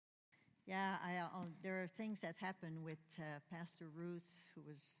Yeah, there are things that happen with Pastor Ruth, who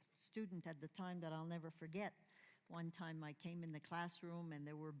was a student at the time, that I'll never forget. One time I came in the classroom and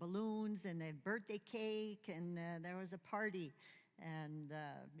there were balloons and a birthday cake and there was a party. And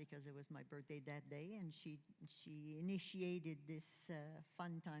because it was my birthday that day, and she initiated this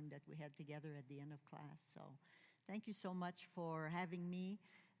fun time that we had together at the end of class. So thank you so much for having me.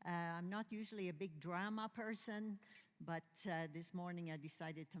 I'm not usually a big drama person, but this morning I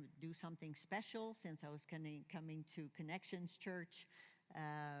decided to do something special since I was coming to Connections Church.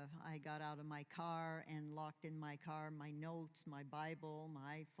 I got out of my car and locked in my car my notes, my Bible,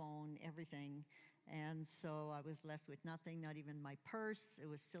 my iPhone, everything. And so I was left with nothing, not even my purse. It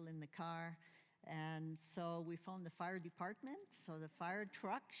was still in the car. And so we phoned the fire department. So the fire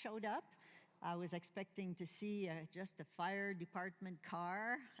truck showed up. I was expecting to see just a fire department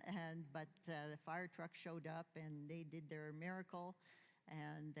car, but the fire truck showed up and they did their miracle.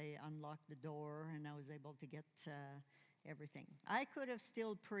 And they unlocked the door and I was able to get everything. I could have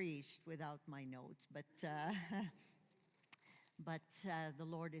still preached without my notes, but the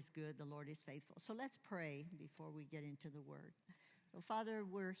Lord is good, the Lord is faithful. So let's pray before we get into the Word. So Father,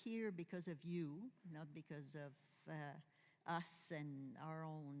 we're here because of you, not because of us and our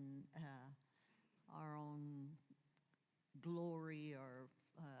own glory, or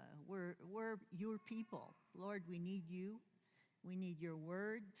we're your people. Lord, we need you. We need your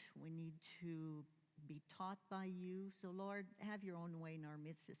word. We need to be taught by you. So Lord, have your own way in our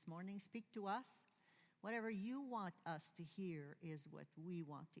midst this morning. Speak to us. Whatever you want us to hear is what we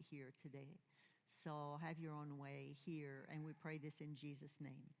want to hear today. So have your own way here, and we pray this in Jesus'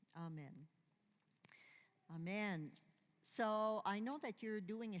 name. Amen. Amen. So I know that you're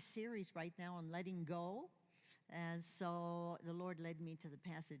doing a series right now on letting go. And so the Lord led me to the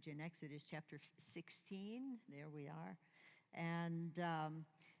passage in Exodus chapter 16. There we are. And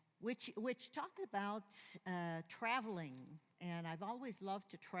which talks about traveling. And I've always loved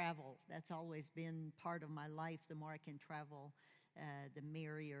to travel. That's always been part of my life. The more I can travel, the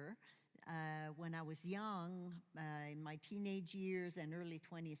merrier. When I was young, in my teenage years and early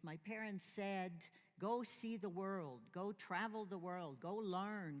 20s, my parents said, go see the world, go travel the world, go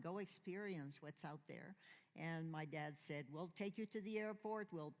learn, go experience what's out there. And my dad said, we'll take you to the airport,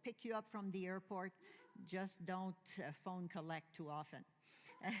 we'll pick you up from the airport, just don't phone collect too often.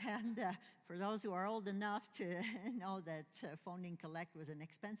 And for those who are old enough to know that phoning collect was an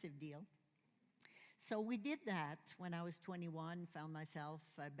expensive deal. So we did that when I was 21, found myself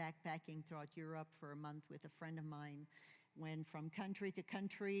backpacking throughout Europe for a month with a friend of mine. Went from country to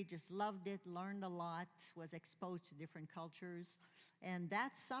country, just loved it, learned a lot, was exposed to different cultures. And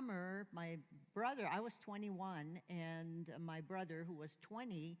that summer, my brother, I was 21, and my brother, who was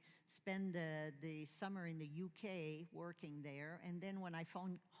 20, spent the summer in the UK working there. And then when I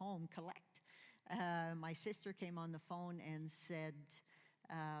phoned home, collect, my sister came on the phone and said,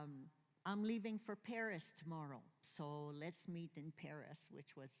 I'm leaving for Paris tomorrow, so let's meet in Paris,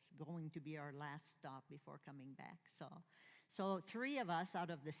 which was going to be our last stop before coming back. So 3 of us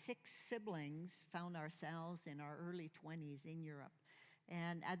out of the 6 siblings found ourselves in our early 20s in Europe.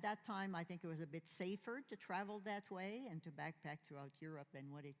 And at that time, I think it was a bit safer to travel that way and to backpack throughout Europe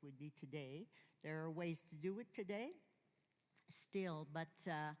than what it would be today. There are ways to do it today still, but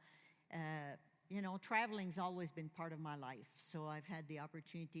traveling's always been part of my life. So I've had the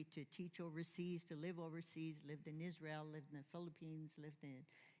opportunity to teach overseas, to live overseas, lived in Israel, lived in the Philippines, lived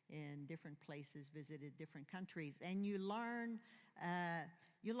in different places, visited different countries. And you learn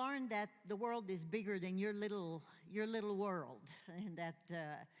that the world is bigger than your little world, and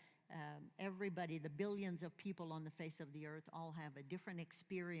that everybody, the billions of people on the face of the earth, all have a different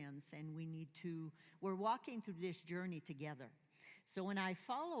experience, and we're walking through this journey together. So when I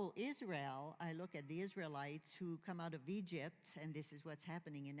follow Israel, I look at the Israelites who come out of Egypt, and this is what's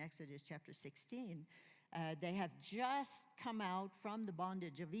happening in Exodus chapter 16. They have just come out from the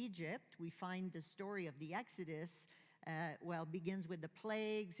bondage of Egypt. We find the story of the Exodus, begins with the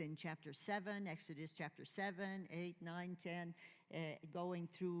plagues in chapter 7, Exodus chapter 7, 8, 9, 10, going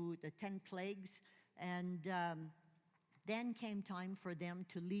through the 10 plagues. And then came time for them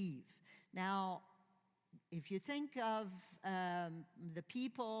to leave. Now, if you think of the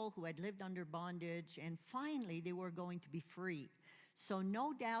people who had lived under bondage, and finally they were going to be free. So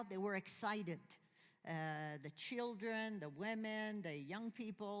no doubt they were excited. The children, the women, the young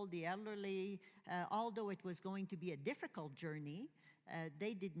people, the elderly, although it was going to be a difficult journey,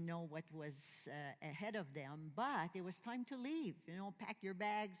 they didn't know what was ahead of them, but it was time to leave. Pack your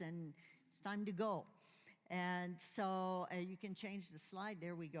bags and it's time to go. And so you can change the slide.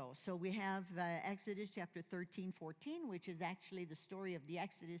 There we go. So we have Exodus chapter 13, 14, which is actually the story of the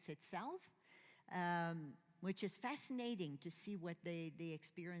Exodus itself, which is fascinating to see what they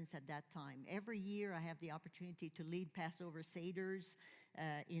experienced at that time. Every year I have the opportunity to lead Passover Seders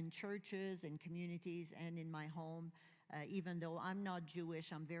in churches and communities and in my home. Even though I'm not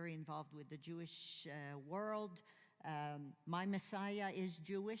Jewish, I'm very involved with the Jewish world. My Messiah is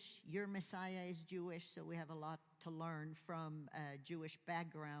Jewish, your Messiah is Jewish, so we have a lot to learn from Jewish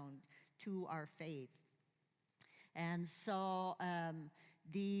background to our faith. And so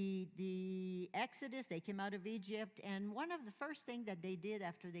the Exodus, they came out of Egypt, and one of the first things that they did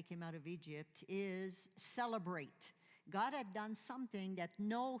after they came out of Egypt is celebrate. God had done something that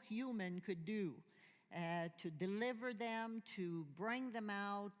no human could do. To deliver them, to bring them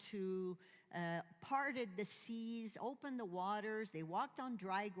out, to parted the seas, opened the waters. They walked on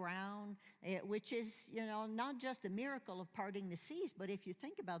dry ground, which is, not just a miracle of parting the seas, but if you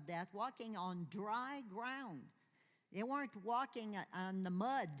think about that, walking on dry ground. They weren't walking on the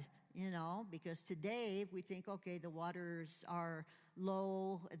mud, because today we think, okay, the waters are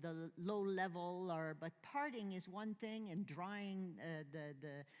low, the low level, but parting is one thing, and drying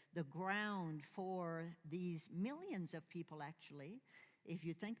the ground for these millions of people, actually. If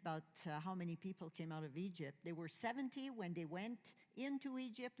you think about how many people came out of Egypt, there were 70 when they went into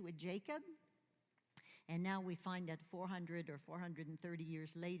Egypt with Jacob. And now we find that 400 or 430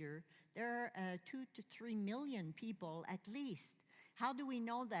 years later, there are 2 to 3 million people at least. How do we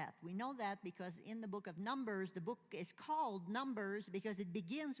know that? We know that because in the book of Numbers, the book is called Numbers because it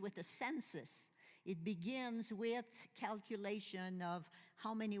begins with a census. It begins with calculation of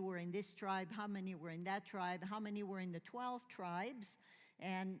how many were in this tribe, how many were in that tribe, how many were in the 12 tribes.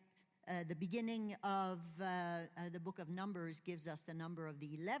 And the beginning of the book of Numbers gives us the number of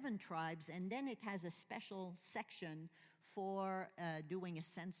the 11 tribes, and then it has a special section for doing a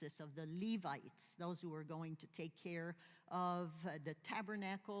census of the Levites, those who are going to take care of the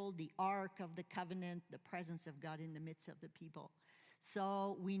tabernacle, the Ark of the Covenant, the presence of God in the midst of the people.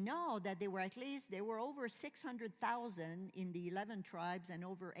 So we know that there were over 600,000 in the 11 tribes and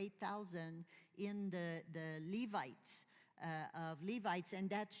over 8,000 in the Levites. Of Levites, and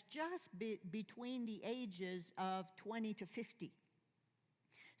that's just between the ages of 20 to 50.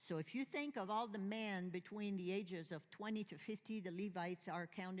 So if you think of all the men between the ages of 20 to 50, the Levites are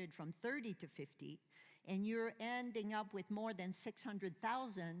counted from 30 to 50, and you're ending up with more than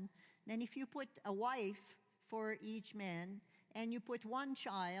 600,000, then if you put a wife for each man, and you put one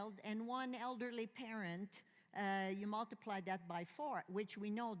child and one elderly parent, you multiply that by 4, which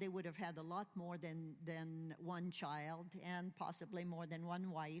we know they would have had a lot more than one child and possibly more than one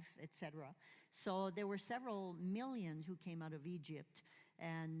wife, etc. So there were several millions who came out of Egypt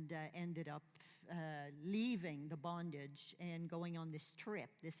and ended up leaving the bondage and going on this trip,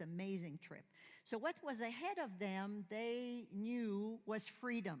 this amazing trip. So what was ahead of them, they knew, was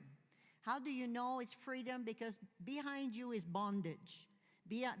freedom. How do you know it's freedom? Because behind you is bondage.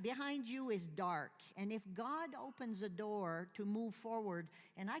 Behind you is dark. And if God opens a door to move forward,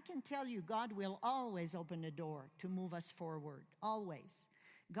 and I can tell you, God will always open a door to move us forward, always.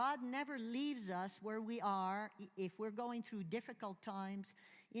 God never leaves us where we are. If we're going through difficult times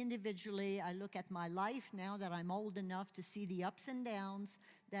individually, I look at my life now that I'm old enough to see the ups and downs,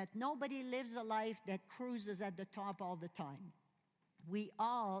 that nobody lives a life that cruises at the top all the time. We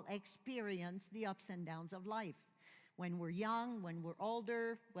all experience the ups and downs of life. When we're young, when we're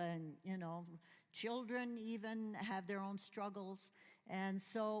older, when, children even have their own struggles. And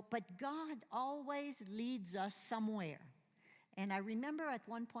so, but God always leads us somewhere. And I remember at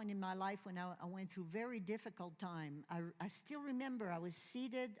one point in my life when I went through very difficult time, I still remember I was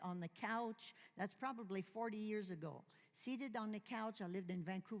seated on the couch. That's probably 40 years ago. Seated on the couch, I lived in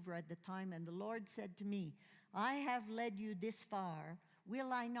Vancouver at the time, and the Lord said to me, I have led you this far.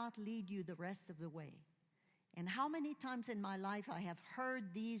 Will I not lead you the rest of the way? And how many times in my life I have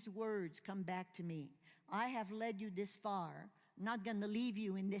heard these words come back to me. I have led you this far. I'm not going to leave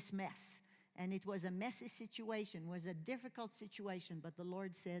you in this mess. And it was a messy situation, was a difficult situation, but the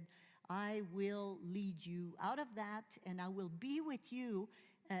Lord said, I will lead you out of that, and I will be with you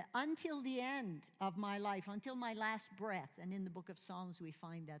until the end of my life, until my last breath. And in the book of Psalms, we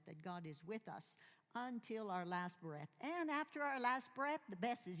find that God is with us until our last breath. And after our last breath, the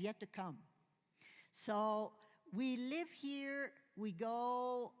best is yet to come. So we live here, we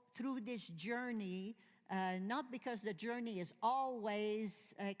go through this journey, not because the journey is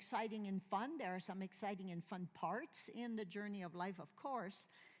always exciting and fun. There are some exciting and fun parts in the journey of life, of course,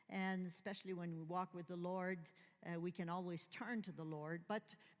 And especially when we walk with the Lord, we can always turn to the Lord. But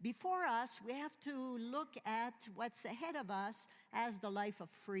before us, we have to look at what's ahead of us as the life of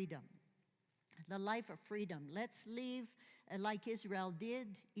freedom. The life of freedom. Let's leave, like Israel did,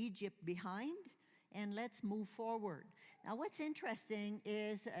 Egypt behind, and let's move forward. Now, what's interesting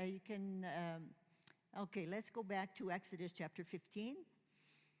is let's go back to Exodus chapter 15.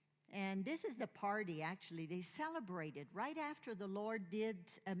 And this is the party, actually. They celebrated right after the Lord did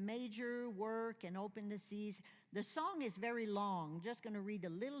a major work and opened the seas. The song is very long. I'm just going to read a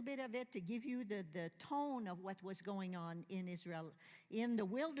little bit of it to give you the tone of what was going on in Israel, in the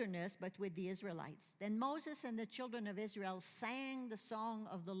wilderness, but with the Israelites. Then Moses and the children of Israel sang the song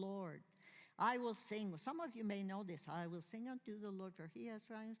of the Lord. I will sing. Some of you may know this. I will sing unto the Lord, for he has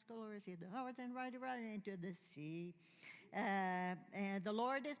triumphed glorious in the north and right into the sea. And the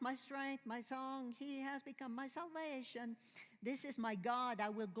Lord is my strength, my song. He has become my salvation. This is my God. I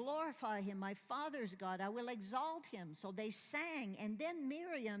will glorify him, my father's God. I will exalt him. So they sang. And then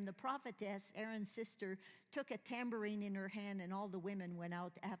Miriam, the prophetess, Aaron's sister, took a tambourine in her hand, and all the women went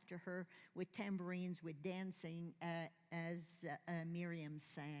out after her with tambourines, with dancing as Miriam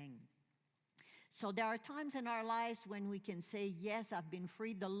sang. So there are times in our lives when we can say, yes, I've been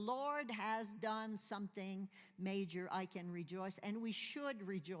freed. The Lord has done something major. I can rejoice. And we should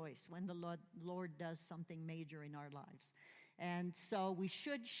rejoice when the Lord does something major in our lives. And so we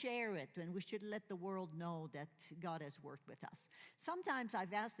should share it, and we should let the world know that God has worked with us. Sometimes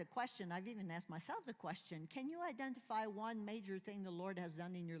I've asked the question, I've even asked myself the question, can you identify one major thing the Lord has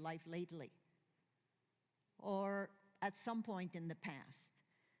done in your life lately? Or at some point in the past?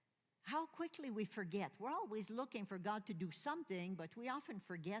 How quickly we forget. We're always looking for God to do something, but we often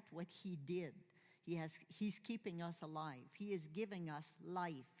forget what he did. He's keeping us alive. He is giving us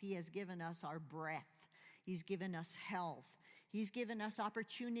life. He has given us our breath. He's given us health. He's given us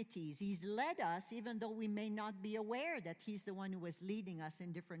opportunities. He's led us, even though we may not be aware that he's the one who was leading us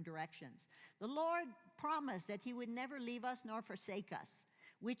in different directions. The Lord promised that he would never leave us nor forsake us,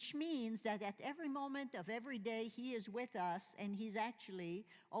 which means that at every moment of every day, he is with us, and he's actually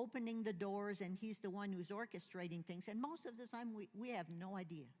opening the doors, and he's the one who's orchestrating things. And most of the time, we have no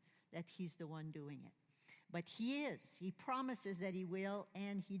idea that he's the one doing it. But he is. He promises that he will,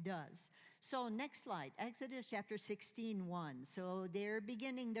 and he does. So next slide, Exodus chapter 16:1. So they're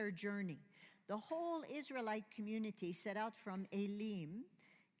beginning their journey. The whole Israelite community set out from Elim,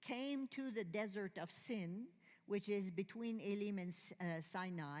 came to the desert of Sin, which is between Elim and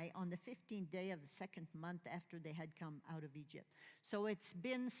Sinai, on the 15th day of the second month after they had come out of Egypt. So it's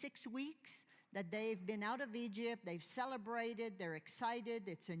been 6 weeks that they've been out of Egypt. They've celebrated. They're excited.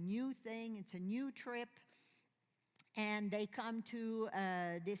 It's a new thing. It's a new trip. And they come to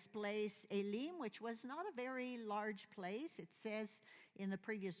this place, Elim, which was not a very large place. It says in the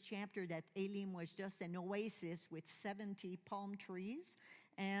previous chapter that Elim was just an oasis with 70 palm trees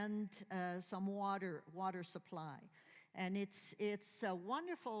and some water supply. And it's a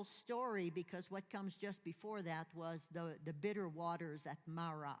wonderful story, because what comes just before that was the bitter waters at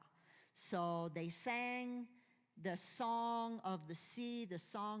Marah. So they sang the song of the sea, the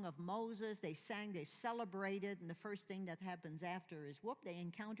song of Moses. They sang, they celebrated, and the first thing that happens after is, they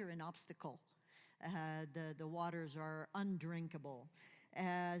encounter an obstacle. The waters are undrinkable.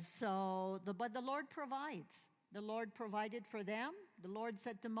 But the Lord provides. The Lord provided for them. The Lord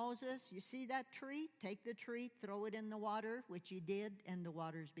said to Moses, you see that tree? Take the tree, throw it in the water, which he did, and the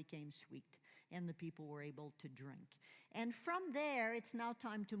waters became sweet, and the people were able to drink. And from there, it's now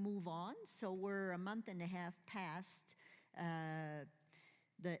time to move on. So we're a month and a half past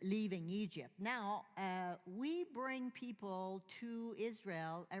the leaving Egypt. Now, we bring people to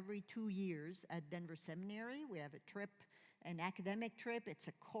Israel every 2 years at Denver Seminary. We have a trip, an academic trip. It's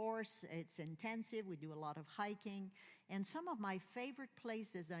a course. It's intensive. We do a lot of hiking. And some of my favorite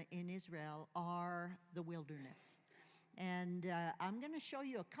places in Israel are the wilderness. And I'm going to show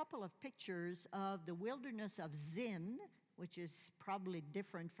you a couple of pictures of the wilderness of Zin, which is probably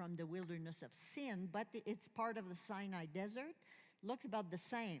different from the wilderness of Sin, but it's part of the Sinai Desert. Looks about the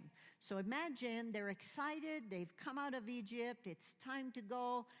same. So imagine they're excited. They've come out of Egypt. It's time to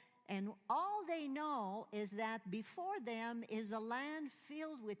go. And all they know is that before them is a land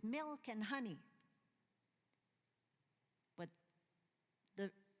filled with milk and honey. But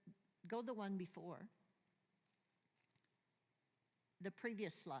go the one before. The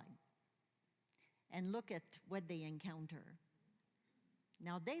previous slide. And look at what they encounter.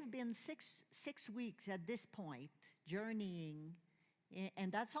 Now, they've been six weeks at this point journeying,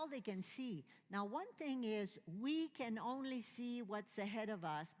 and that's all they can see. Now, one thing is, we can only see what's ahead of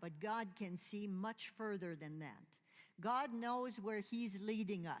us, but God can see much further than that. God knows where he's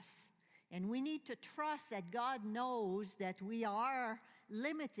leading us. And we need to trust that God knows that we are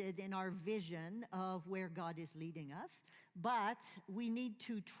limited in our vision of where God is leading us, but we need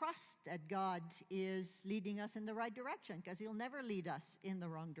to trust that God is leading us in the right direction, because he'll never lead us in the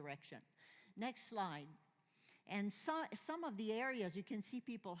wrong direction. Next slide. And some of the areas, you can see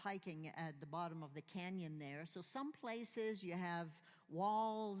people hiking at the bottom of the canyon there. So some places you have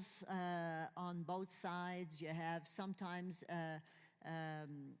walls on both sides. You have sometimes a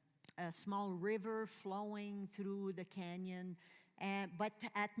small river flowing through the canyon. But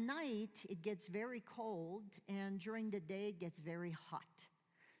at night, it gets very cold, and during the day, it gets very hot.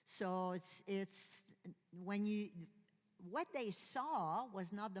 So it's what they saw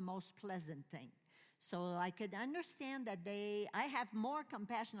was not the most pleasant thing. So I could understand that I have more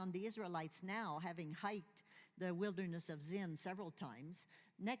compassion on the Israelites now, having hiked the wilderness of Zin several times.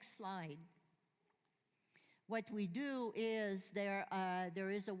 Next slide. What we do is there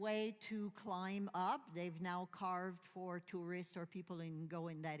is a way to climb up. They've now carved for tourists or people who can go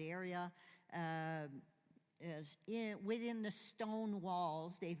in that area. Within the stone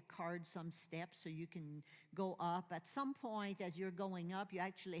walls, they've carved some steps so you can go up. At some point, as you're going up, you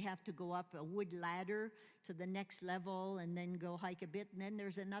actually have to go up a wood ladder to the next level and then go hike a bit. And then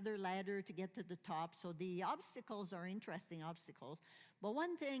there's another ladder to get to the top. So the obstacles are interesting obstacles. But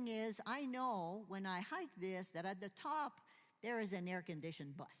one thing is, I know when I hike this, that at the top, there is an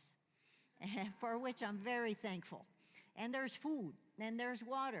air-conditioned bus, for which I'm very thankful. And there's food, and there's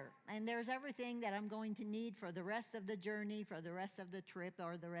water, and there's everything that I'm going to need for the rest of the journey, for the rest of the trip,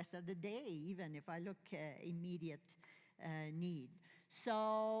 or the rest of the day, even if I look immediate need.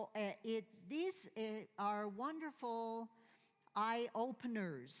 So these are wonderful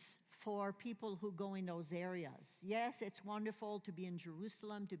eye-openers for people who go in those areas. Yes, it's wonderful to be in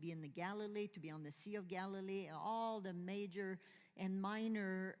Jerusalem, to be in the Galilee, to be on the Sea of Galilee. All the major and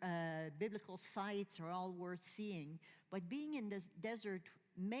minor biblical sites are all worth seeing. But being in this desert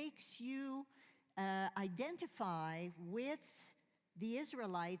makes you identify with the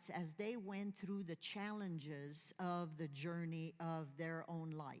Israelites as they went through the challenges of the journey of their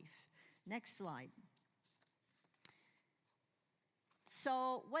own life. Next slide.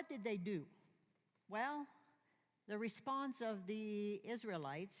 So what did they do? Well, the response of the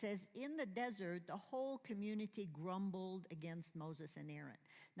Israelites says, in the desert, the whole community grumbled against Moses and Aaron.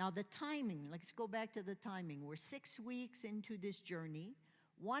 Now the timing, let's go back to the timing. We're 6 weeks into this journey.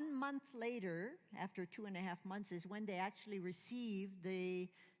 1 month later, after 2.5 months, is when they actually received the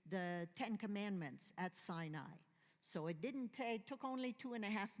 10 Commandments at Sinai. So it took only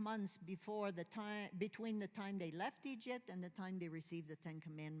 2.5 months between the time they left Egypt and the time they received the 10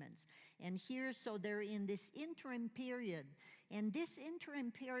 Commandments. And here, so they're in this interim period. And this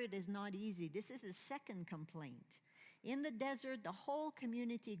interim period is not easy. This is the second complaint. In the desert, the whole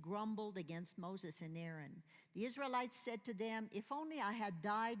community grumbled against Moses and Aaron. The Israelites said to them, "If only I had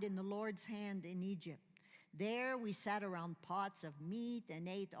died in the Lord's hand in Egypt. There we sat around pots of meat and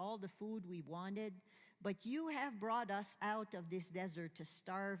ate all the food we wanted. But you have brought us out of this desert to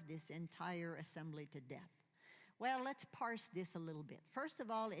starve this entire assembly to death." Well, let's parse this a little bit. First of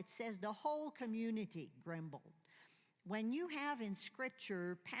all, it says the whole community grumbled. When you have in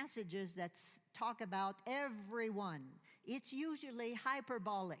Scripture passages that talk about everyone, it's usually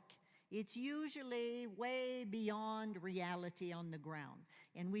hyperbolic. It's usually way beyond reality on the ground.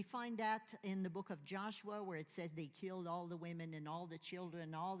 And we find that in the book of Joshua, where it says they killed all the women and all the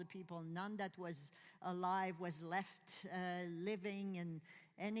children, all the people. None that was alive was left living, and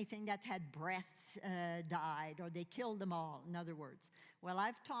anything that had breath died, or they killed them all, in other words. Well,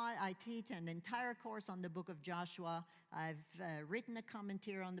 I teach an entire course on the book of Joshua. I've written a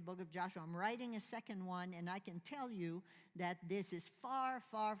commentary on the book of Joshua. I'm writing a second one, and I can tell you that this is far,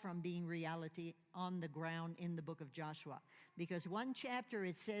 far from being reality on the ground in the book of Joshua. Because one chapter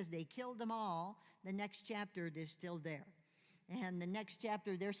it says they killed them all, the next chapter they're still there. And the next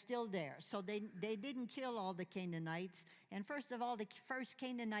chapter, they're still there. So they didn't kill all the Canaanites. And first of all, the first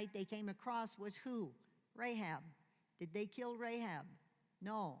Canaanite they came across was who? Rahab. Did they kill Rahab?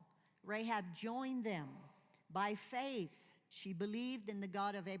 No. Rahab joined them by faith. She believed in the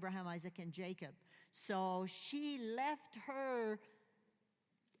God of Abraham, Isaac, and Jacob. So she left her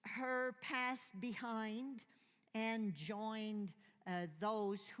past behind and joined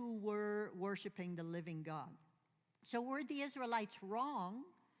those who were worshiping the living God. So were the Israelites wrong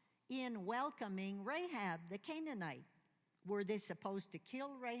in welcoming Rahab, the Canaanite? Were they supposed to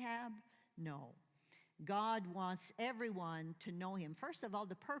kill Rahab? No. God wants everyone to know him. First of all,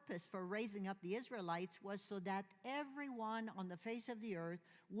 the purpose for raising up the Israelites was so that everyone on the face of the earth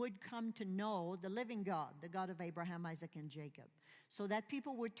would come to know the living God, the God of Abraham, Isaac, and Jacob. So that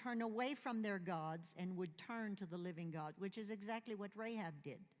people would turn away from their gods and would turn to the living God, which is exactly what Rahab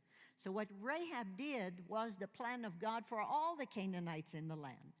did. So what Rahab did was the plan of God for all the Canaanites in the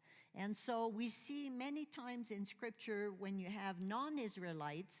land. And so we see many times in Scripture when you have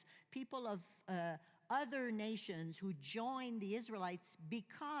non-Israelites, people of other nations who join the Israelites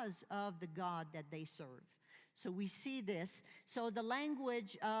because of the God that they serve. So we see this. So the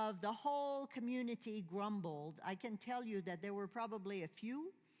language of the whole community grumbled. I can tell you that there were probably a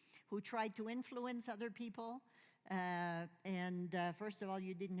few who tried to influence other people. First of all,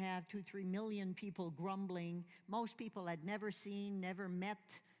 you didn't have 2-3 million people grumbling. Most people had never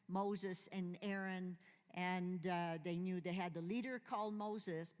met Moses and Aaron, and they knew they had a leader called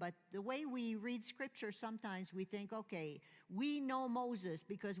Moses. But the way we read Scripture, sometimes we think, okay, we know Moses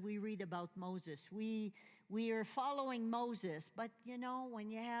because we read about Moses. We are following Moses. But, you know, when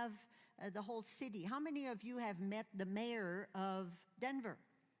you have the whole city, how many of you have met the mayor of Denver?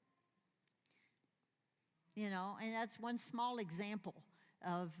 You know, and that's one small example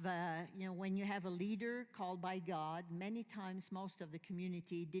of, when you have a leader called by God. Many times most of the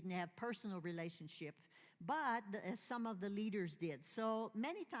community didn't have personal relationship, but some of the leaders did. So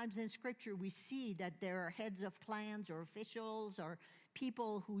many times in Scripture we see that there are heads of clans or officials or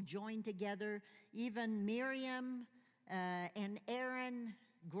people who join together. Even Miriam and Aaron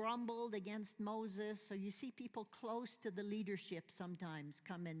grumbled against Moses. So you see people close to the leadership sometimes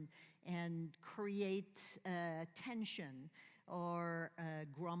come in and create tension or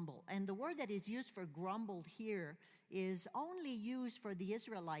grumble. And the word that is used for grumbled here is only used for the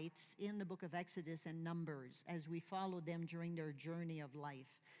Israelites in the book of Exodus and Numbers as we follow them during their journey of life.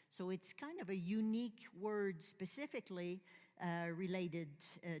 So it's kind of a unique word specifically related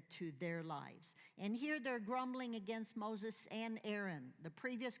to their lives. And here they're grumbling against Moses and Aaron. The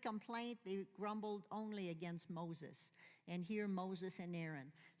previous complaint, they grumbled only against Moses. And here Moses and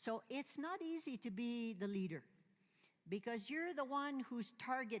Aaron. So it's not easy to be the leader because you're the one who's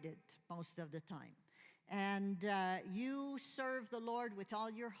targeted most of the time. And you serve the Lord with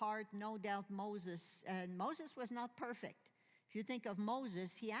all your heart, no doubt Moses. And Moses was not perfect. If you think of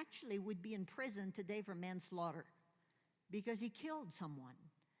Moses, he actually would be in prison today for manslaughter because he killed someone.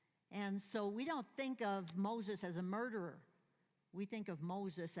 And so we don't think of Moses as a murderer. We think of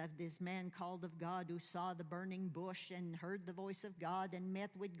Moses as this man called of God who saw the burning bush and heard the voice of God and met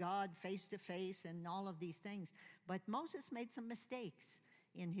with God face to face and all of these things. But Moses made some mistakes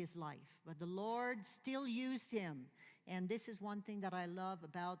in his life. But the Lord still used him. And this is one thing that I love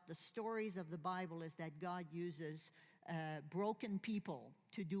about the stories of the Bible is that God uses broken people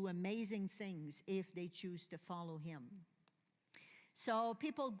to do amazing things if they choose to follow him. So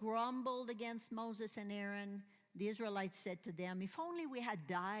people grumbled against Moses and Aaron. The Israelites said to them, if only we had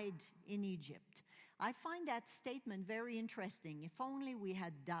died in Egypt. I find that statement very interesting. If only we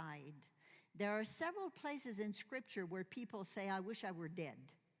had died. There are several places in Scripture where people say, I wish I were dead.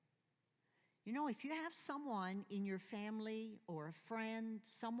 You know, if you have someone in your family or a friend,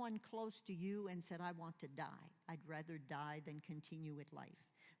 someone close to you and said, I want to die. I'd rather die than continue with life.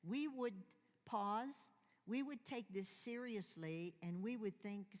 We would pause. We would take this seriously, and we would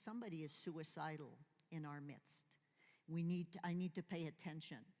think somebody is suicidal in our midst. I need to pay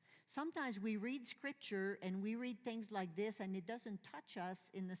attention. Sometimes we read Scripture and we read things like this, and it doesn't touch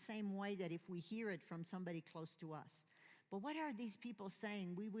us in the same way that if we hear it from somebody close to us. But what are these people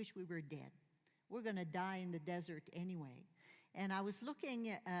saying? We wish we were dead. We're going to die in the desert anyway. And I was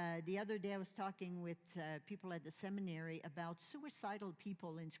looking, the other day I was talking with people at the seminary about suicidal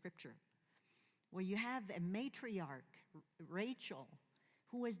people in Scripture, where you have a matriarch, Rachel,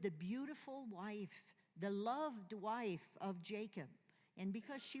 who was the beautiful wife, the loved wife of Jacob. And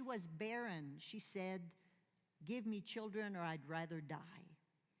because she was barren, she said, give me children or I'd rather die.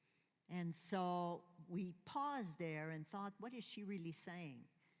 And so we paused there and thought, what is she really saying?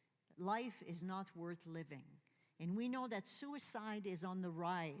 Life is not worth living. And we know that suicide is on the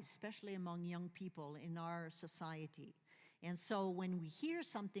rise, especially among young people in our society. And so when we hear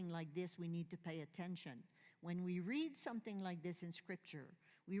something like this, we need to pay attention. When we read something like this in Scripture,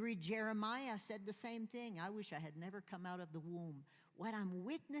 we read Jeremiah said the same thing. I wish I had never come out of the womb. What I'm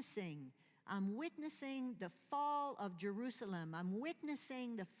witnessing the fall of Jerusalem. I'm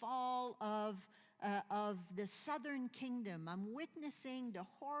witnessing the fall of the southern kingdom. I'm witnessing the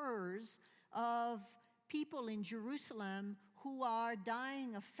horrors of people in Jerusalem who are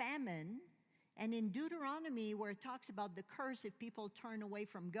dying of famine And in Deuteronomy, where it talks about the curse if people turn away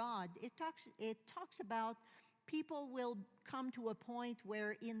from God, it talks about people will come to a point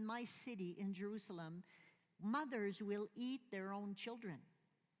where in my city, in Jerusalem, mothers will eat their own children.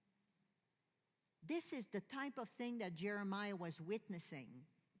 This is the type of thing that Jeremiah was witnessing,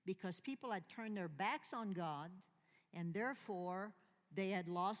 because people had turned their backs on God, and therefore they had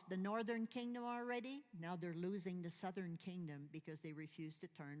lost the northern kingdom already. Now they're losing the southern kingdom because they refused to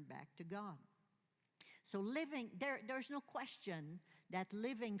turn back to God. So there's no question that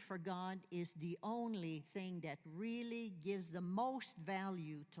living for God is the only thing that really gives the most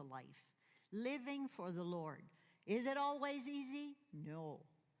value to life. Living for the Lord. Is it always easy? No.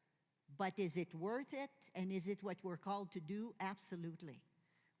 But is it worth it? And is it what we're called to do? Absolutely.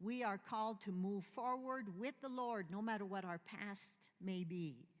 We are called to move forward with the Lord, no matter what our past may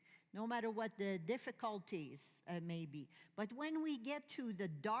be, no matter what the difficulties may be. But when we get to the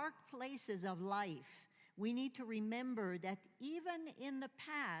dark places of life, we need to remember that even in the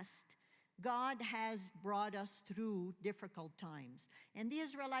past, God has brought us through difficult times. And the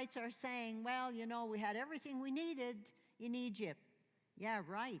Israelites are saying, well, we had everything we needed in Egypt. Yeah,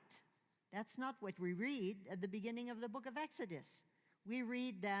 right. That's not what we read at the beginning of the book of Exodus. We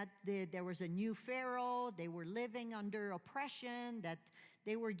read that there was a new Pharaoh, they were living under oppression, that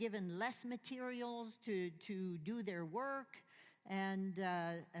they were given less materials to do their work, and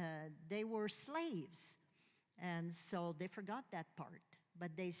they were slaves. And so they forgot that part.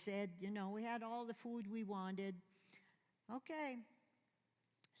 But they said, we had all the food we wanted. Okay.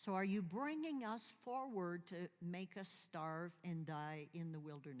 So are you bringing us forward to make us starve and die in the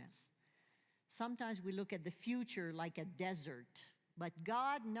wilderness? Sometimes we look at the future like a desert. But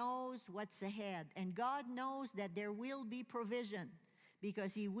God knows what's ahead. And God knows that there will be provision,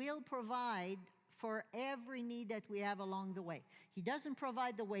 because He will provide for every need that we have along the way. He doesn't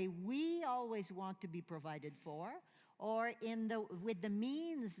provide the way we always want to be provided for, or with the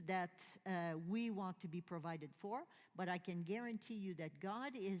means that we want to be provided for. But I can guarantee you that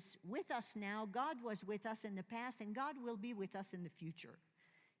God is with us now. God was with us in the past, and God will be with us in the future.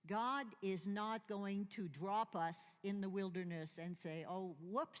 God is not going to drop us in the wilderness and say, oh,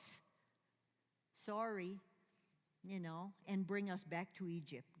 whoops, sorry, and bring us back to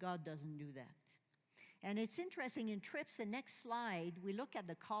Egypt. God doesn't do that. And it's interesting, in trips, the next slide, we look at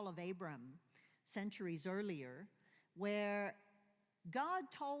the call of Abram centuries earlier, where God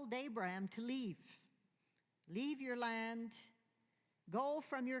told Abraham to leave. Leave your land, go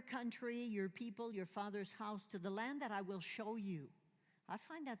from your country, your people, your father's house, to the land that I will show you. I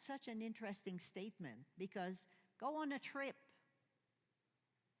find that such an interesting statement, because go on a trip.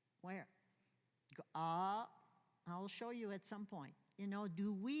 Where? I'll show you at some point.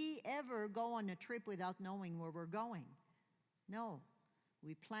 Do we ever go on a trip without knowing where we're going? No.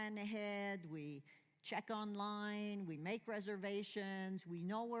 We plan ahead, we check online, we make reservations, we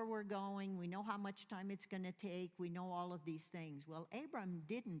know where we're going, we know how much time it's going to take, we know all of these things. Well, Abraham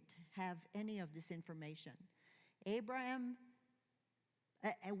didn't have any of this information.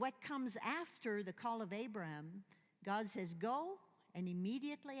 What comes after the call of Abraham, God says, go, and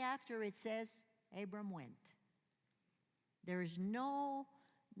immediately after it says, Abram went. There is no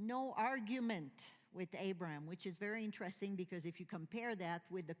argument with Abraham, which is very interesting, because if you compare that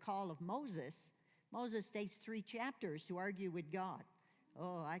with the call of Moses, Moses takes 3 chapters to argue with God.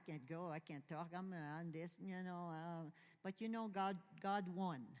 Oh, I can't go, I can't talk, I'm on this, But God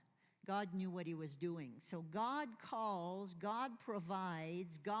won. God knew what He was doing. So God calls, God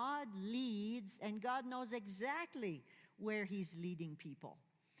provides, God leads, and God knows exactly where He's leading people.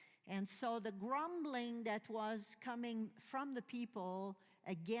 And so the grumbling that was coming from the people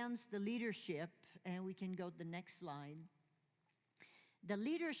against the leadership, and we can go to the next slide. The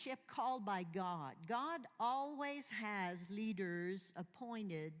leadership called by God. God always has leaders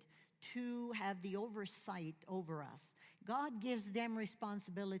appointed to have the oversight over us. God gives them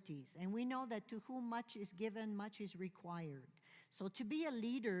responsibilities, and we know that to whom much is given, much is required. So to be a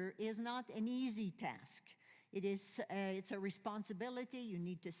leader is not an easy task. It's a responsibility. You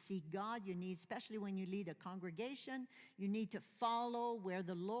need to seek God. Especially when you lead a congregation, you need to follow where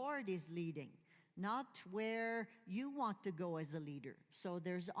the Lord is leading, not where you want to go as a leader. So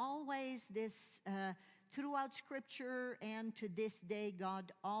there's always this, throughout Scripture and to this day,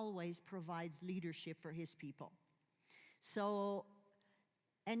 God always provides leadership for His people. So,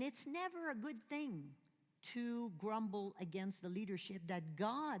 and it's never a good thing to grumble against the leadership that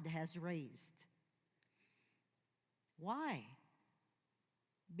God has raised. Why?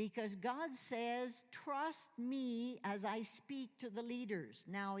 Because God says, trust me as I speak to the leaders.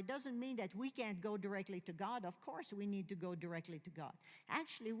 Now, it doesn't mean that we can't go directly to God. Of course, we need to go directly to God.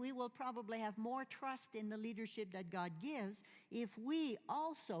 Actually, we will probably have more trust in the leadership that God gives if we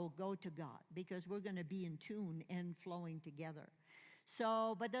also go to God, because we're going to be in tune and flowing together.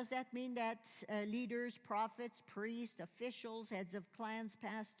 So, but does that mean that leaders, prophets, priests, officials, heads of clans,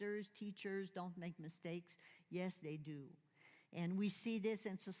 pastors, teachers don't make mistakes? Yes, they do. And we see this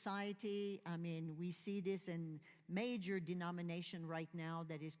in society. I mean, we see this in major denomination right now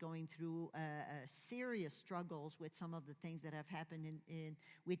that is going through serious struggles with some of the things that have happened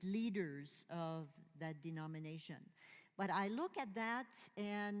with leaders of that denomination. But I look at that,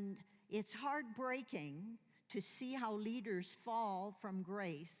 and it's heartbreaking to see how leaders fall from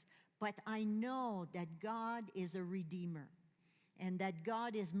grace. But I know that God is a redeemer, and that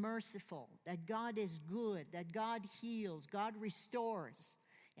God is merciful, that God is good, that God heals, God restores.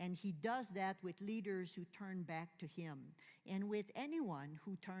 And he does that with leaders who turn back to him, and with anyone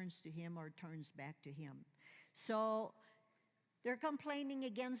who turns to him or turns back to him. So they're complaining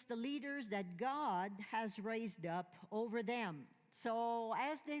against the leaders that God has raised up over them. So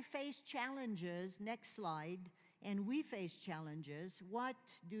as they face challenges, next slide, and we face challenges, what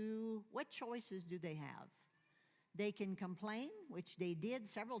choices do they have? They can complain, which they did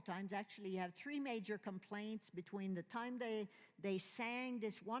several times. Actually, you have three major complaints between the time they sang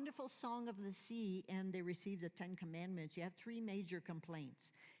this wonderful song of the sea and they received the 10 Commandments. You have three major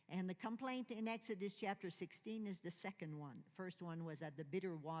complaints. And the complaint in Exodus chapter 16 is the second one. The first one was at the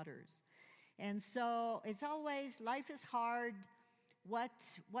bitter waters. And so it's always, life is hard. What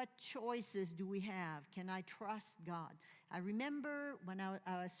choices do we have? Can I trust God? I remember when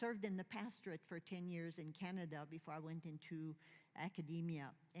I served in the pastorate for 10 years in Canada before I went into academia.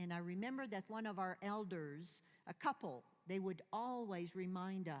 And I remember that one of our elders, a couple, they would always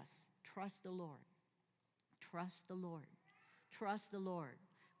remind us, trust the Lord, trust the Lord, trust the Lord.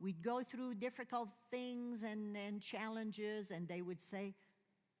 We'd go through difficult things and challenges, and they would say,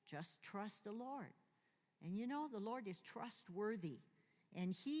 just trust the Lord. And you know, the Lord is trustworthy.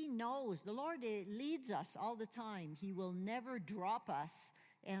 And he knows, the Lord leads us all the time. He will never drop us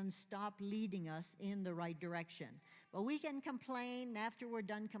and stop leading us in the right direction. But we can complain. After we're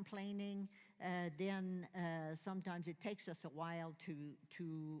done complaining, then sometimes it takes us a while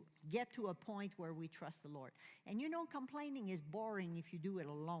to get to a point where we trust the Lord. And you know, complaining is boring if you do it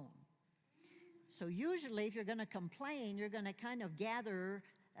alone. So usually if you're going to complain, you're going to kind of gather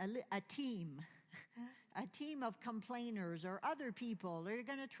a team. A team of complainers or other people, or you're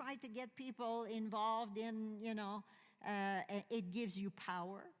going to try to get people involved in, it gives you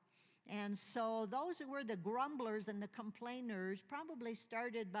power. And so those who were the grumblers and the complainers probably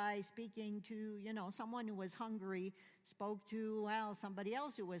started by speaking to, someone who was hungry, spoke to, somebody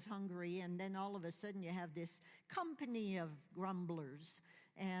else who was hungry, and then all of a sudden you have this company of grumblers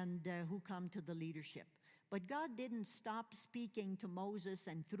and who come to the leadership. But God didn't stop speaking to Moses,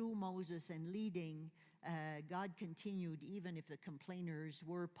 and through Moses and leading, God continued even if the complainers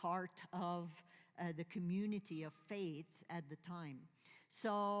were part of the community of faith at the time.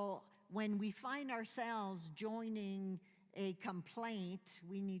 So when we find ourselves joining a complaint,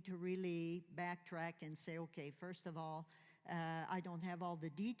 we need to really backtrack and say, okay, first of all, I don't have all the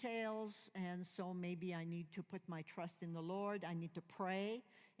details, and so maybe I need to put my trust in the Lord. I need to pray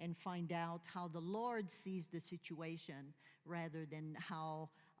and find out how the Lord sees the situation rather than how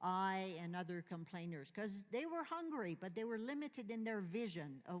I and other complainers, because they were hungry, but they were limited in their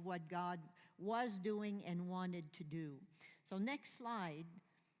vision of what God was doing and wanted to do. So next slide.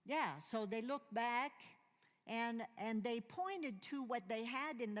 Yeah, so they looked back and they pointed to what they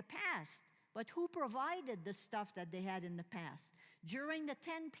had in the past. But who provided the stuff that they had in the past? During the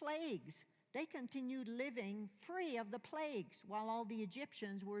 10 plagues, they continued living free of the plagues while all the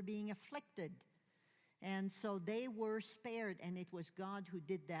Egyptians were being afflicted. And so they were spared, and it was God who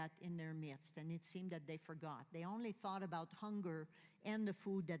did that in their midst. And it seemed that they forgot. They only thought about hunger and the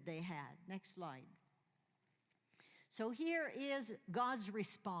food that they had. Next slide. So here is God's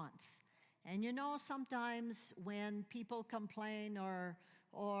response. And sometimes when people complain or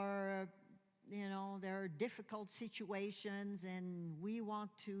there are difficult situations, and we want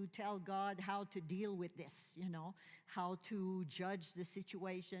to tell God how to deal with this, how to judge the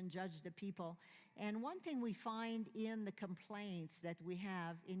situation, judge the people. And one thing we find in the complaints that we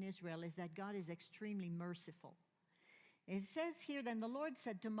have in Israel is that God is extremely merciful. It says here, then the Lord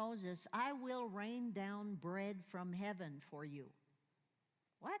said to Moses, I will rain down bread from heaven for you.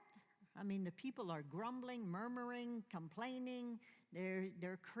 What? I mean, the people are grumbling, murmuring, complaining.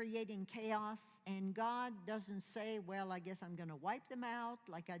 They're creating chaos. And God doesn't say, well, I guess I'm going to wipe them out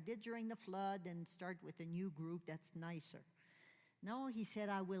like I did during the flood and start with a new group that's nicer. No, he said,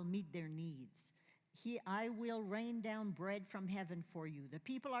 I will meet their needs. I will rain down bread from heaven for you. The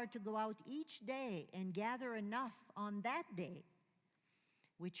people are to go out each day and gather enough on that day,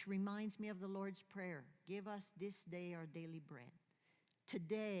 which reminds me of the Lord's Prayer. Give us this day our daily bread.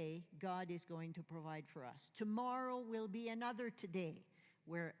 Today, God is going to provide for us. Tomorrow will be another today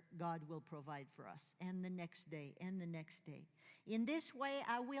where God will provide for us, and the next day, and the next day. In this way,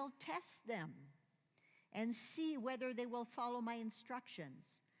 I will test them and see whether they will follow my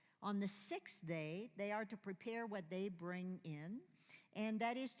instructions. On the 6th day, they are to prepare what they bring in, and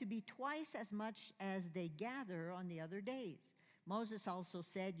that is to be twice as much as they gather on the other days. Moses also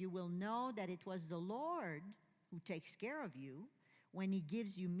said, you will know that it was the Lord who takes care of you when he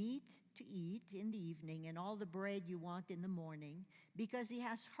gives you meat to eat in the evening and all the bread you want in the morning, because he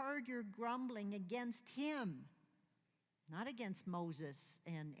has heard your grumbling against him, not against Moses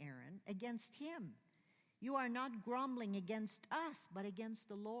and Aaron, against him. You are not grumbling against us, but against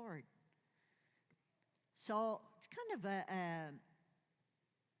the Lord. So it's kind of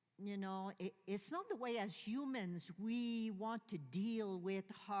it's not the way as humans we want to deal with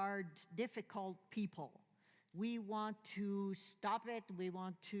hard, difficult people. We want to stop it.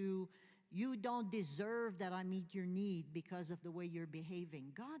 You don't deserve that I meet your need because of the way you're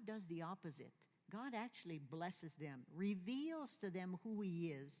behaving. God does the opposite. God actually blesses them, reveals to them who he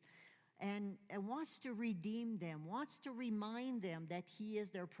is, and wants to redeem them, wants to remind them that he is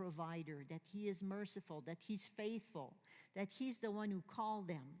their provider, that he is merciful, that he's faithful, that he's the one who called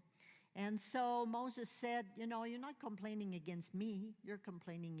them. And so Moses said, you're not complaining against me, you're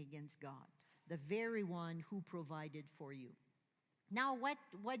complaining against God, the very one who provided for you. Now, what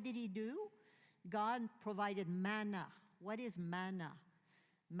did he do? God provided manna. What is manna?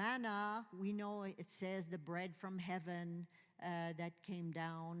 Manna, we know it says the bread from heaven that came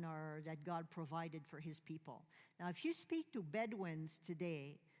down or that God provided for his people. Now, if you speak to Bedouins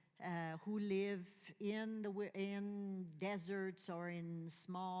today who live in deserts or in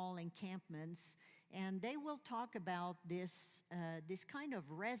small encampments, and they will talk about this kind of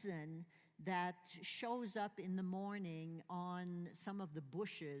resin that shows up in the morning on some of the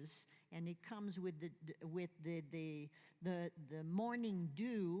bushes, and it comes with the morning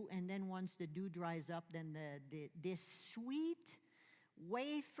dew, and then once the dew dries up, then this sweet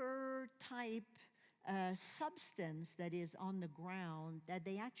wafer type substance that is on the ground, that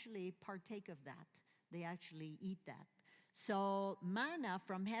they actually partake of that. They actually eat that. So manna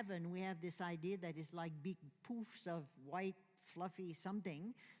from heaven, we have this idea that is like big poofs of white fluffy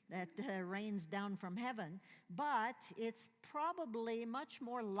something that rains down from heaven, but it's probably much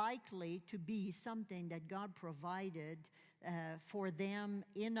more likely to be something that God provided for them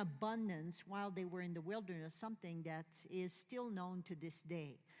in abundance while they were in the wilderness, something that is still known to this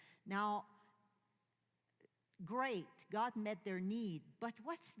day. Now, great, God met their need, but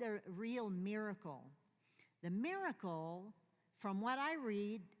what's the real miracle? The miracle, from what I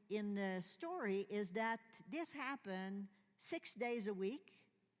read in the story, is that this happened 6 days a week,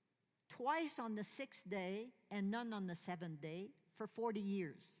 twice on the 6th day, and none on the 7th day for 40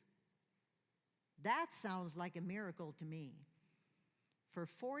 years. That sounds like a miracle to me. For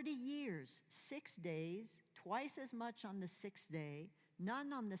 40 years, 6 days, twice as much on the 6th day,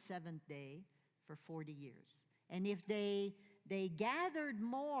 none on the 7th day for 40 years. And if they gathered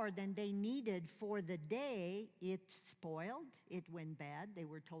more than they needed for the day, it spoiled, it went bad. They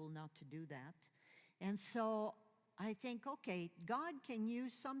were told not to do that. And so I think, okay, God can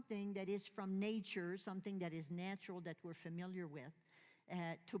use something that is from nature, something that is natural that we're familiar with,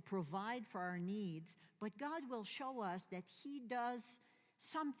 to provide for our needs. But God will show us that he does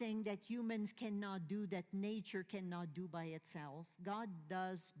something that humans cannot do, that nature cannot do by itself. God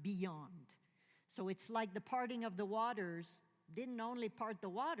does beyond. So it's like the parting of the waters didn't only part the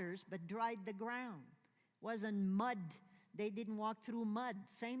waters, but dried the ground. Wasn't mud. They didn't walk through mud.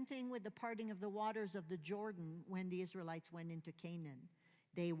 Same thing with the parting of the waters of the Jordan when the Israelites went into Canaan.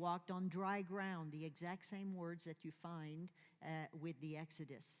 They walked on dry ground, the exact same words that you find with the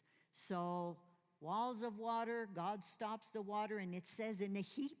Exodus. So walls of water, God stops the water, and it says in a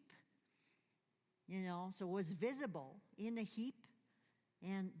heap. So it was visible in a heap,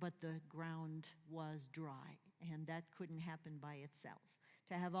 but the ground was dry, and that couldn't happen by itself,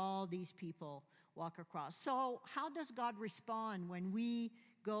 to have all these people walk across. So how does God respond when we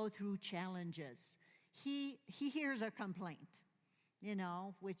go through challenges? He hears our complaint,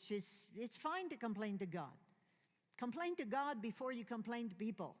 which is, it's fine to complain to God. Complain to God before you complain to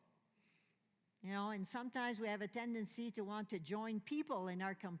people. You know, and sometimes we have a tendency to want to join people in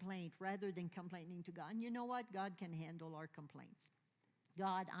our complaint rather than complaining to God. And you know what? God can handle our complaints.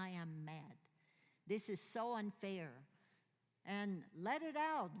 God, I am mad. This is so unfair. And let it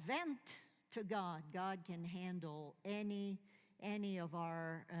out. Vent to God. God can handle any of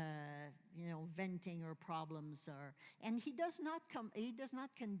our, venting or problems. And He does not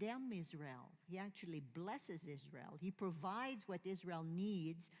condemn Israel. He actually blesses Israel. He provides what Israel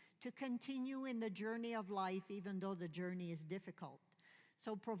needs to continue in the journey of life, even though the journey is difficult.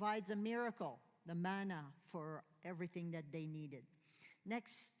 So provides a miracle, the manna for everything that they needed.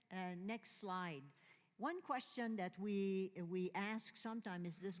 Next slide. One question that we ask sometimes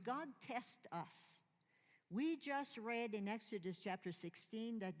is, does God test us? We just read in Exodus chapter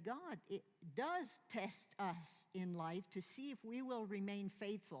 16 that God does test us in life to see if we will remain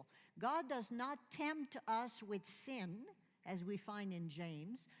faithful. God does not tempt us with sin, as we find in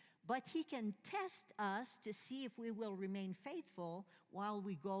James, but He can test us to see if we will remain faithful while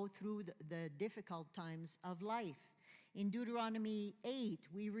we go through the difficult times of life. In Deuteronomy 8,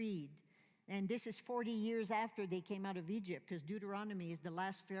 we read, and this is 40 years after they came out of Egypt, because Deuteronomy is the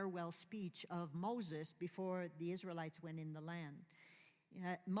last farewell speech of Moses before the Israelites went in the land.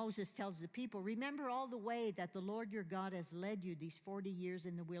 Moses tells the people, remember all the way that the Lord your God has led you these 40 years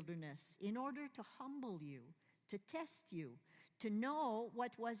in the wilderness in order to humble you, to test you, to know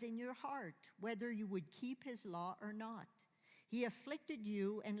what was in your heart, whether you would keep His law or not. He afflicted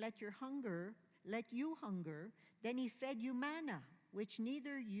you and let you hunger. Then He fed you manna, which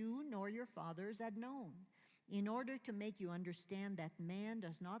neither you nor your fathers had known, in order to make you understand that man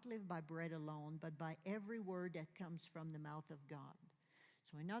does not live by bread alone, but by every word that comes from the mouth of God.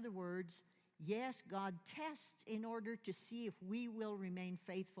 So in other words, yes, God tests in order to see if we will remain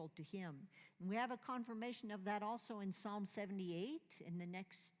faithful to Him. And we have a confirmation of that also in Psalm 78 in the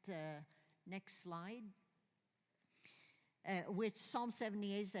next slide. Which Psalm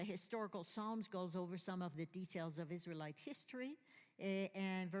 78 is the historical Psalms, goes over some of the details of Israelite history.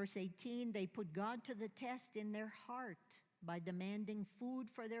 And verse 18, they put God to the test in their heart by demanding food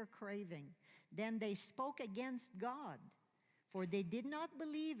for their craving. Then they spoke against God, for they did not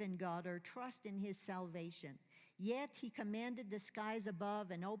believe in God or trust in His salvation. Yet He commanded the skies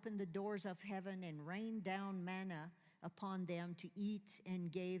above and opened the doors of heaven and rained down manna upon them to eat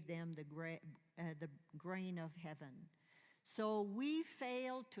and gave them the grain of heaven. So we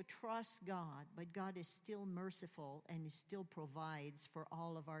fail to trust God, but God is still merciful and He still provides for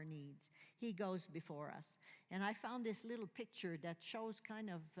all of our needs. He goes before us. And I found this little picture that shows kind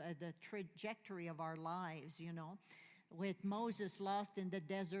of the trajectory of our lives, with Moses lost in the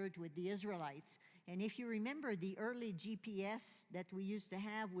desert with the Israelites. And if you remember, the early GPS that we used to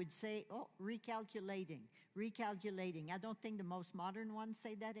have would say, recalculating. I don't think the most modern ones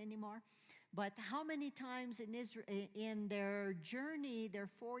say that anymore. But how many times in Israel, in their journey, their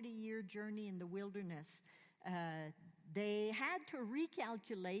 40-year journey in the wilderness, they had to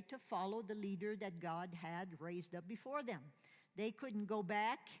recalculate to follow the leader that God had raised up before them. They couldn't go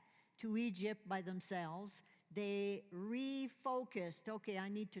back to Egypt by themselves. They refocused, okay, I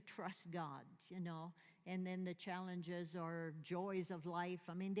need to trust God, And then the challenges or joys of life.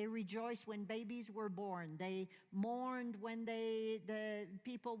 I mean, they rejoiced when babies were born. They mourned when the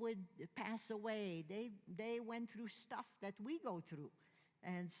people would pass away. They went through stuff that we go through.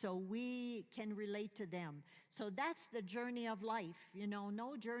 And so we can relate to them. So that's the journey of life.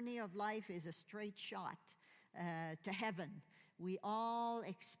 No journey of life is a straight shot to heaven. We all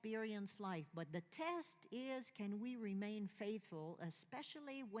experience life, but the test is, can we remain faithful,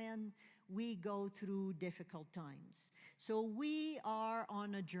 especially when we go through difficult times? So we are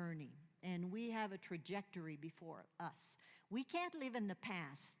on a journey, and we have a trajectory before us. We can't live in the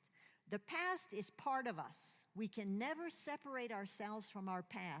past. The past is part of us. We can never separate ourselves from our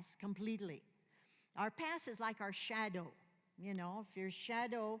past completely. Our past is like our shadow. If your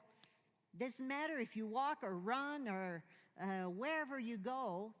shadow, doesn't matter if you walk or run or wherever you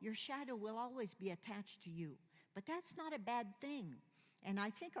go, your shadow will always be attached to you. But that's not a bad thing. And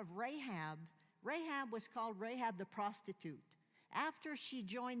I think of Rahab. Rahab was called Rahab the prostitute. After she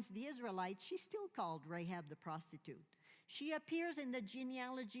joins the Israelites, she's still called Rahab the prostitute. She appears in the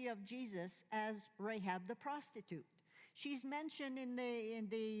genealogy of Jesus as Rahab the prostitute. She's mentioned in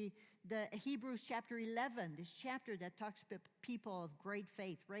the Hebrews chapter 11, this chapter that talks about people of great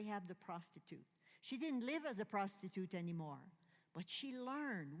faith, Rahab the prostitute. She didn't live as a prostitute anymore, but she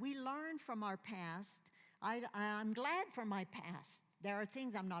learned. We learn from our past. I'm glad for my past. There are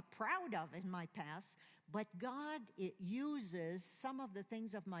things I'm not proud of in my past, but God uses some of the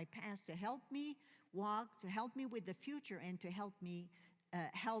things of my past to help me walk, to help me with the future, and to help me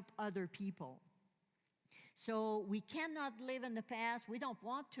help other people. So we cannot live in the past. We don't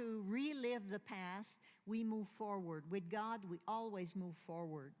want to relive the past. We move forward. With God, we always move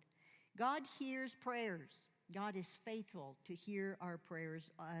forward. God hears prayers. God is faithful to hear our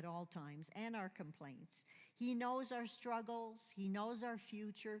prayers at all times and our complaints. He knows our struggles. He knows our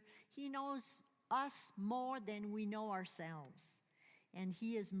future. He knows us more than we know ourselves. And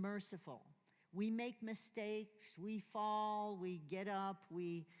He is merciful. We make mistakes. We fall. We get up.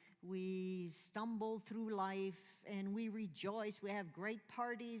 We stumble through life, and we rejoice. We have great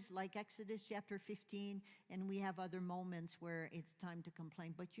parties like Exodus chapter 15, and we have other moments where it's time to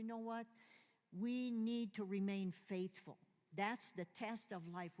complain. But you know what? We need to remain faithful. That's the test of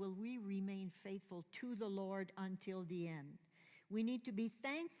life. Will we remain faithful to the Lord until the end? We need to be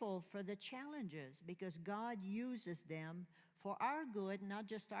thankful for the challenges because God uses them for our good, not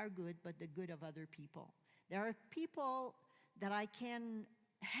just our good, but the good of other people. There are people that I can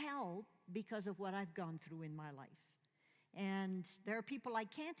help because of what I've gone through in my life. And there are people I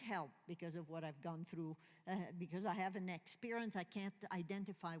can't help because of what I've gone through, because I have an experience, I can't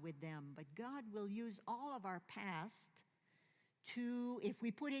identify with them. But God will use all of our past to, if we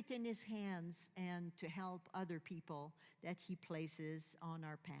put it in His hands, and to help other people that He places on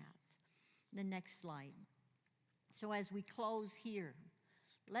our path. The next slide. So as we close here,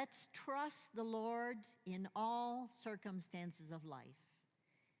 let's trust the Lord in all circumstances of life,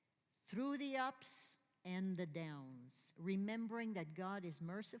 through the ups and the downs, remembering that God is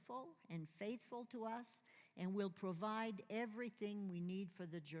merciful and faithful to us and will provide everything we need for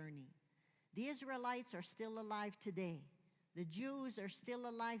the journey. The Israelites are still alive today. The Jews are still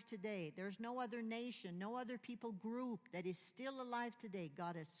alive today. There's no other nation, no other people group that is still alive today.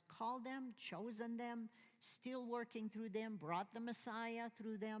 God has called them, chosen them, still working through them, brought the Messiah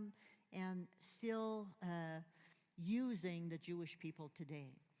through them, and still using the Jewish people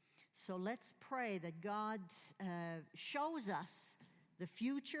today. So let's pray that God shows us the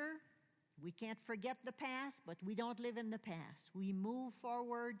future. We can't forget the past, but we don't live in the past. We move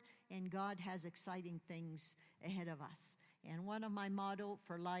forward, and God has exciting things ahead of us. And one of my motto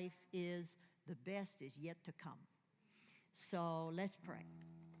for life is, the best is yet to come. So let's pray.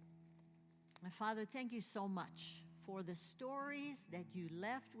 Father, thank you so much for the stories that you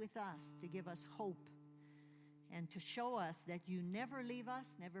left with us to give us hope and to show us that you never leave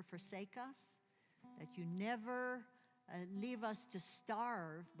us, never forsake us, that you never leave us to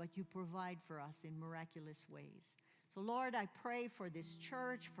starve, but you provide for us in miraculous ways. So Lord, I pray for this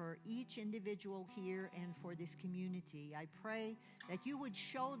church, for each individual here, and for this community. I pray that you would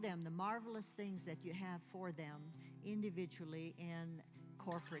show them the marvelous things that you have for them individually and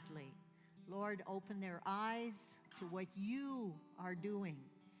corporately. Lord, open their eyes to what you are doing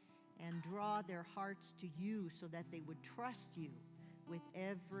and draw their hearts to you so that they would trust you with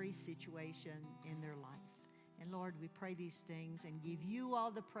every situation in their life. And Lord, we pray these things and give you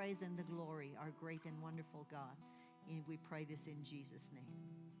all the praise and the glory, our great and wonderful God. And we pray this in Jesus' name.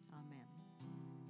 Amen.